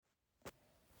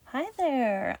Hi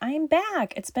there, I'm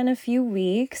back. It's been a few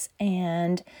weeks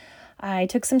and I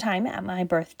took some time at my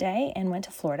birthday and went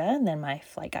to Florida, and then my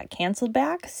flight got canceled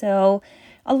back. So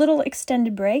a little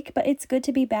extended break, but it's good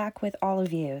to be back with all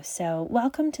of you. So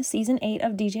welcome to season 8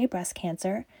 of DJ Breast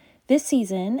Cancer. This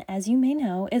season, as you may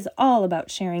know, is all about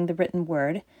sharing the written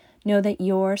word. Know that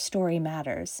your story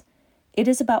matters. It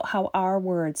is about how our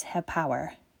words have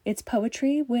power. It's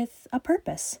poetry with a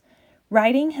purpose.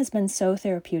 Writing has been so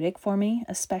therapeutic for me,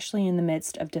 especially in the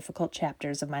midst of difficult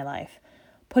chapters of my life.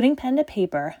 Putting pen to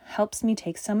paper helps me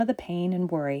take some of the pain and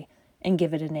worry and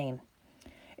give it a name.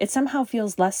 It somehow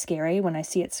feels less scary when I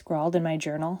see it scrawled in my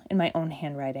journal in my own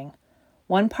handwriting.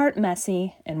 One part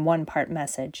messy and one part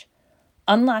message.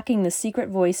 Unlocking the secret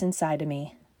voice inside of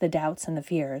me, the doubts and the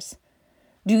fears.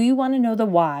 Do you want to know the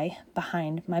why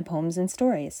behind my poems and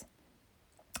stories?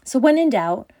 So when in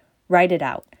doubt, write it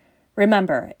out.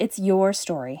 Remember, it's your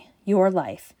story, your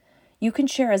life. You can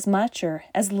share as much or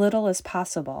as little as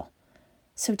possible.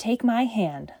 So take my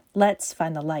hand. Let's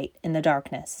find the light in the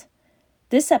darkness.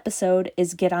 This episode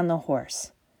is Get on the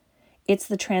Horse. It's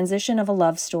the transition of a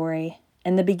love story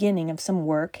and the beginning of some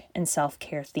work and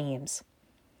self-care themes.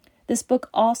 This book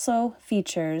also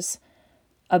features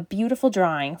a beautiful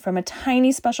drawing from a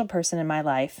tiny special person in my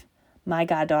life, my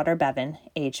goddaughter Bevan,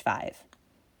 age 5.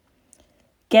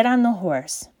 Get on the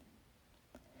horse.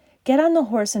 Get on the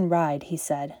horse and ride, he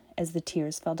said, as the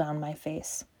tears fell down my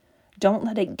face. Don't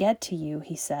let it get to you,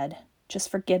 he said. Just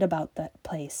forget about that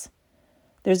place.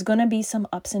 There's going to be some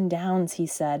ups and downs, he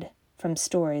said, from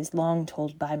stories long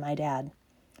told by my dad.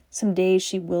 Some days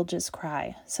she will just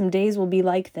cry. Some days will be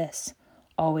like this.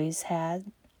 Always had,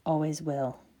 always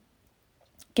will.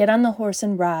 Get on the horse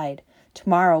and ride.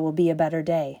 Tomorrow will be a better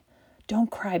day. Don't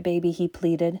cry, baby, he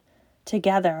pleaded.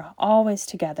 Together, always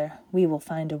together, we will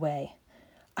find a way.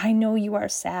 I know you are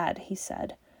sad, he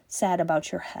said, sad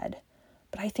about your head.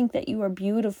 But I think that you are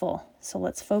beautiful, so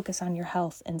let's focus on your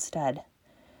health instead.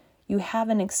 You have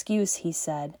an excuse, he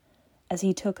said, as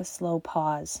he took a slow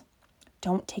pause.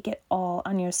 Don't take it all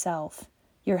on yourself.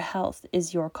 Your health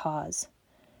is your cause.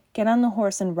 Get on the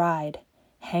horse and ride.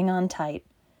 Hang on tight.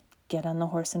 Get on the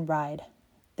horse and ride.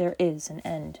 There is an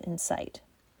end in sight.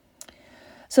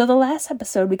 So the last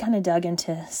episode, we kind of dug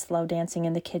into slow dancing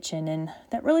in the kitchen, and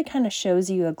that really kind of shows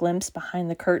you a glimpse behind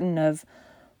the curtain of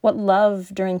what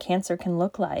love during cancer can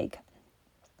look like.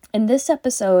 In this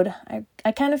episode,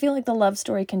 I kind of feel like the love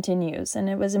story continues, and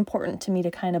it was important to me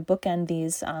to kind of bookend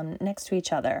these next to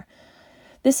each other.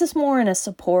 This is more in a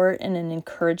support and an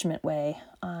encouragement way,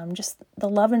 just the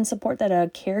love and support that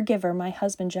a caregiver, my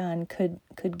husband John,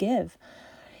 could give.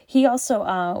 He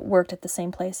also worked at the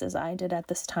same place as I did at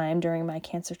this time during my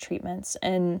cancer treatments,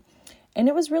 and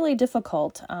it was really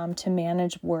difficult to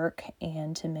manage work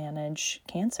and to manage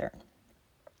cancer.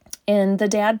 And the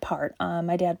dad part,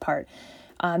 my dad part,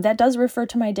 that does refer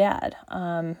to my dad,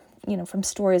 from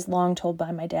stories long told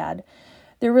by my dad.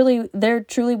 There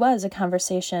truly was a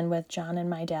conversation with John and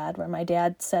my dad where my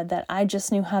dad said that I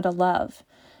just knew how to love.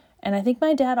 And I think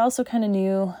my dad also kind of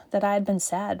knew that I had been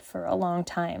sad for a long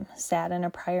time, sad in a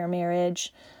prior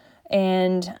marriage.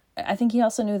 And I think he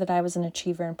also knew that I was an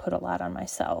achiever and put a lot on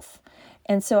myself.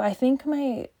 And so I think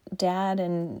my dad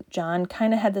and John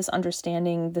kind of had this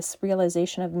understanding, this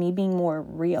realization of me being more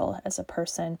real as a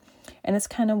person. And it's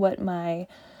kind of what my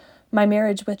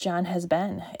marriage with John has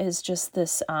been, is just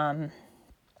this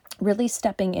really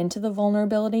stepping into the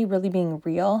vulnerability, really being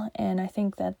real. And I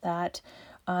think that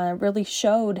really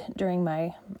showed during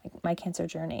my cancer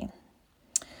journey.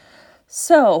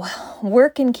 So,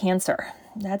 work and cancer.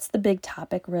 That's the big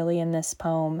topic really in this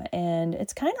poem, and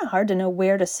it's kind of hard to know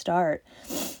where to start.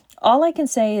 All I can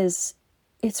say is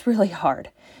it's really hard,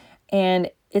 and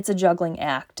it's a juggling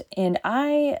act. And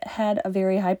I had a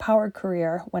very high-powered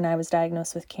career when I was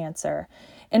diagnosed with cancer,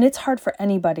 and it's hard for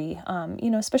anybody,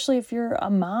 especially if you're a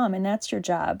mom and that's your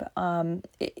job.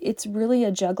 It's really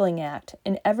a juggling act,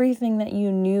 and everything that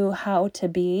you knew how to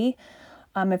be,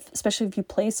 especially if you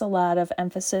place a lot of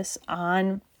emphasis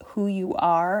on who you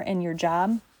are and your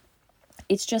job,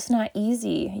 it's just not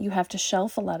easy. You have to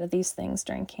shelf a lot of these things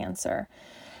during cancer.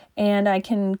 And I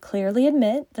can clearly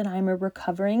admit that I'm a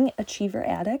recovering achiever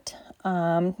addict.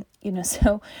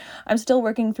 So I'm still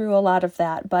working through a lot of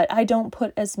that, but I don't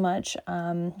put as much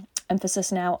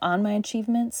emphasis now on my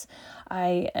achievements.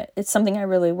 It's something I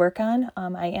really work on.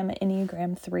 I am an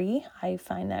Enneagram 3. I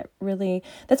find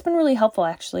that's been really helpful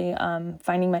actually,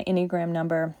 finding my Enneagram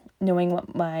number, knowing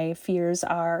what my fears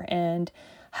are and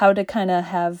how to kind of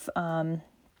have, how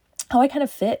I kind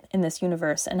of fit in this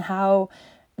universe and how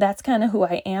that's kind of who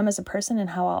I am as a person and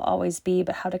how I'll always be,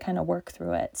 but how to kind of work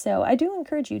through it. So I do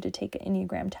encourage you to take an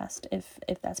Enneagram test if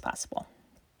that's possible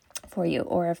for you,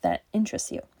 or if that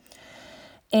interests you.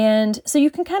 And so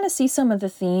you can kind of see some of the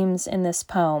themes in this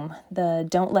poem. The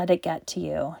don't let it get to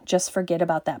you. Just forget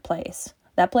about that place.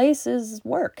 That place is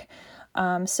work.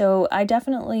 So I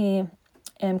definitely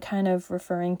am kind of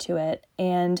referring to it.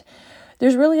 And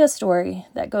there's really a story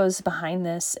that goes behind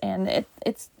this, and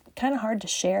it's kind of hard to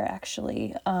share,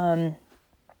 actually. I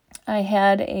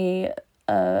had a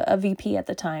VP at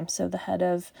the time, so the head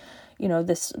of,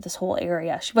 this whole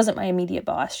area. She wasn't my immediate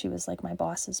boss. She was like my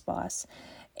boss's boss.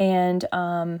 And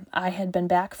I had been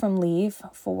back from leave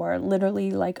for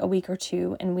literally like a week or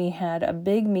two, and we had a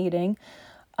big meeting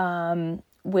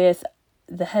with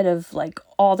the head of like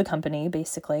all the company,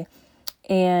 basically.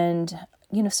 And,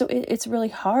 so it's really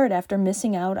hard after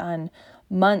missing out on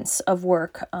months of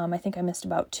work. I think I missed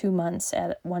about 2 months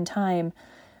at one time,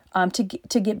 to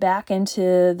get back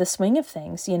into the swing of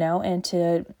things, and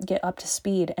to get up to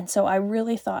speed. And so I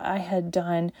really thought I had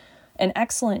done an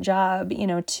excellent job,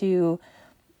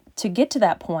 to get to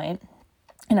that point.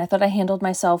 And I thought I handled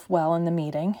myself well in the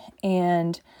meeting.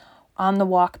 And on the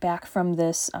walk back from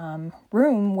this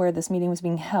room where this meeting was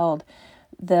being held,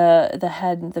 the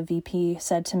head, the VP,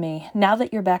 said to me, "Now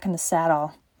that you're back in the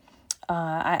saddle,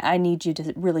 I need you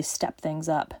to really step things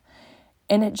up."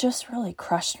 And it just really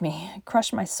crushed me,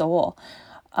 crushed my soul.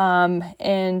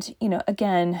 And,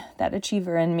 again, that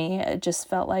achiever in me, it just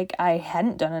felt like I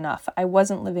hadn't done enough. I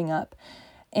wasn't living up.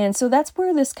 And so that's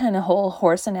where this kind of whole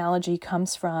horse analogy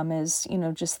comes from, is,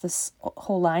 just this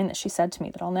whole line that she said to me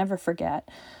that I'll never forget.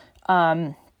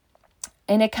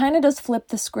 And it kind of does flip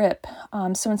the script.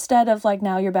 So instead of like,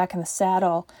 now you're back in the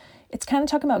saddle, it's kind of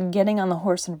talking about getting on the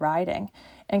horse and riding,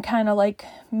 and kind of like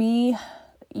me,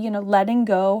 letting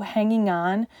go, hanging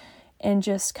on, and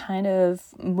just kind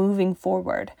of moving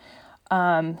forward.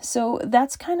 So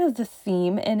that's kind of the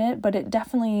theme in it, but it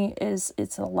definitely is,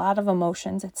 it's a lot of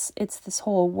emotions. It's this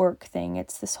whole work thing.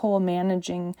 It's this whole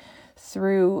managing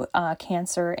through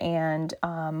cancer and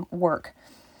work.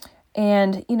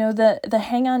 And, the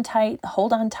hang on tight,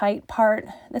 hold on tight part,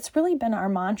 that's really been our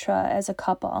mantra as a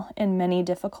couple in many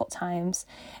difficult times.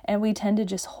 And we tend to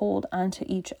just hold on to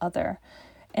each other.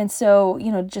 And so,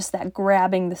 just that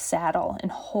grabbing the saddle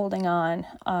and holding on,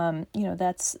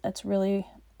 that's really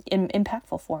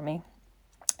impactful for me.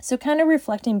 So kind of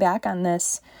reflecting back on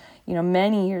this,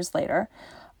 many years later,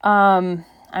 I'm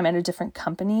at a different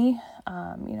company,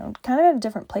 kind of at a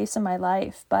different place in my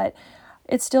life, but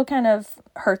it still kind of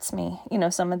hurts me,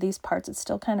 some of these parts. It's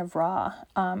still kind of raw.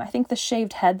 I think the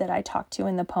shaved head that I talked to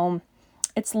in the poem,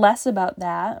 it's less about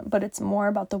that, but it's more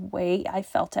about the way I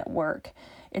felt at work.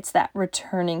 It's that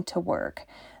returning to work.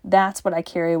 That's what I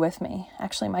carry with me.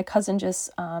 Actually, my cousin just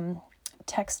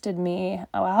texted me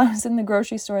while I was in the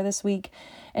grocery store this week,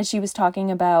 and she was talking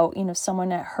about,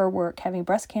 someone at her work having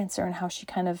breast cancer, and how she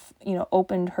kind of,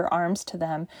 opened her arms to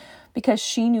them because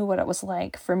she knew what it was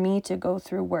like for me to go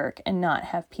through work and not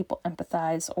have people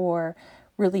empathize or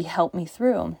really help me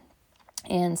through.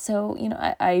 And so,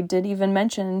 I did even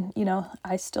mention,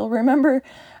 I still remember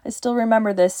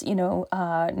this,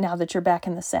 now that you're back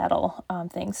in the saddle,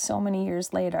 thing so many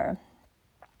years later.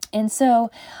 And so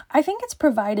I think it's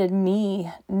provided me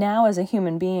now as a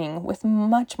human being with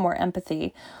much more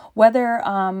empathy, whether,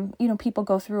 people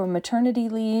go through a maternity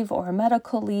leave or a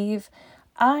medical leave.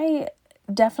 I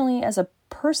definitely, as a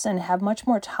person, have much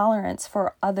more tolerance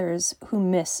for others who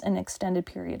miss an extended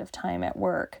period of time at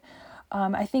work.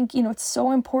 I think, it's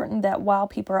so important that while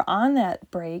people are on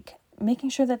that break, making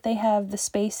sure that they have the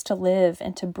space to live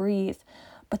and to breathe,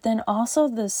 but then also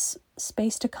this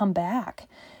space to come back.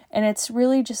 And it's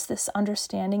really just this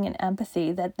understanding and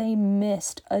empathy that they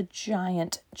missed a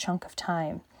giant chunk of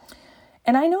time.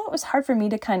 And I know it was hard for me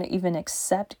to kind of even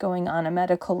accept going on a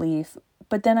medical leave,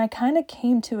 but then I kind of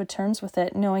came to terms with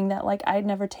it, knowing that like I'd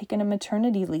never taken a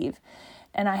maternity leave.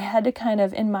 And I had to kind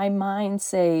of in my mind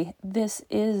say, this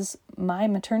is my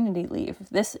maternity leave.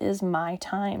 This is my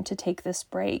time to take this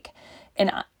break.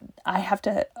 And I have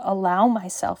to allow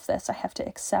myself this. I have to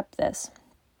accept this.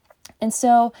 And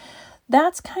so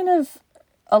that's kind of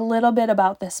a little bit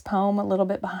about this poem, a little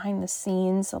bit behind the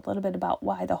scenes, a little bit about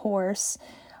why the horse.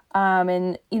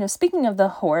 And, speaking of the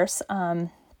horse,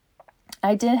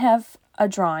 I did have a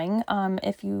drawing.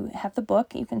 If you have the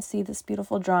book, you can see this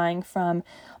beautiful drawing from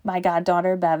my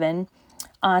goddaughter, Bevan.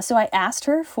 So I asked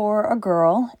her for a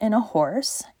girl and a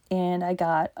horse, and I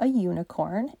got a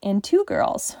unicorn and 2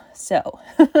 girls. So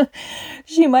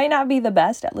she might not be the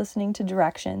best at listening to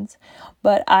directions,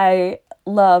 but I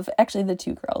love, actually the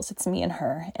two girls, it's me and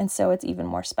her. And so it's even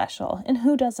more special. And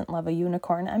who doesn't love a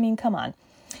unicorn? I mean, come on.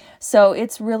 So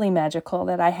it's really magical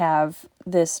that I have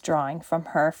this drawing from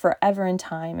her forever in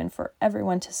time and for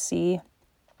everyone to see.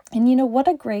 And what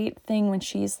a great thing when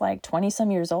she's like 20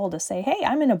 some years old to say, hey,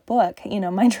 I'm in a book,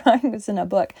 my drawing was in a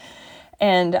book.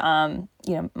 And,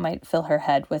 might fill her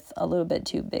head with a little bit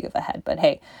too big of a head, but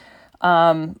hey,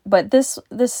 but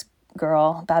this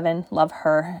girl, Bevan, love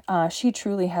her. She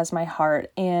truly has my heart.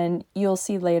 And you'll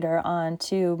see later on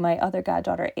too, my other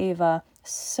goddaughter, Ava,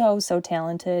 so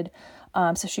talented.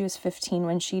 So she was 15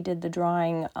 when she did the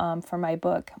drawing for my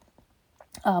book,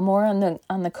 more on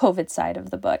the COVID side of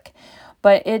the book.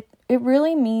 But it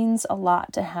really means a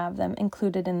lot to have them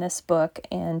included in this book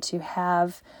and to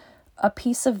have a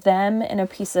piece of them and a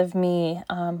piece of me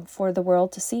for the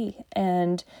world to see.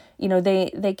 And,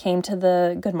 they came to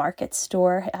the Good Market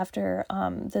store after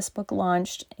this book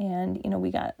launched, and,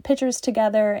 we got pictures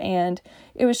together, and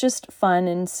it was just fun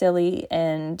and silly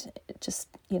and just,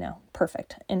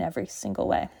 perfect in every single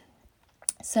way.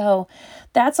 So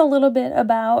that's a little bit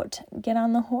about Get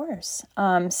on the Horse.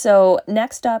 So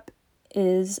next up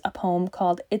is a poem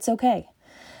called It's Okay.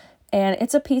 And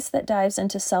it's a piece that dives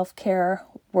into self-care,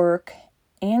 work,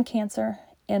 and cancer,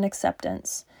 and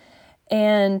acceptance.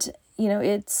 And,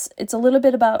 it's a little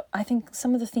bit about, I think,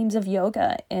 some of the themes of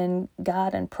yoga and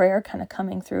God and prayer kind of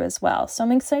coming through as well. So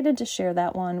I'm excited to share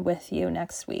that one with you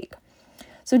next week.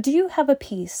 So do you have a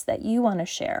piece that you want to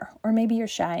share? Or maybe you're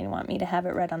shy and want me to have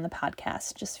it read on the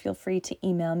podcast. Just feel free to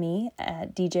email me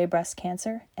at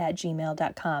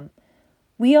djbreastcancer@gmail.com.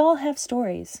 We all have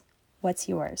stories. What's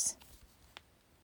yours?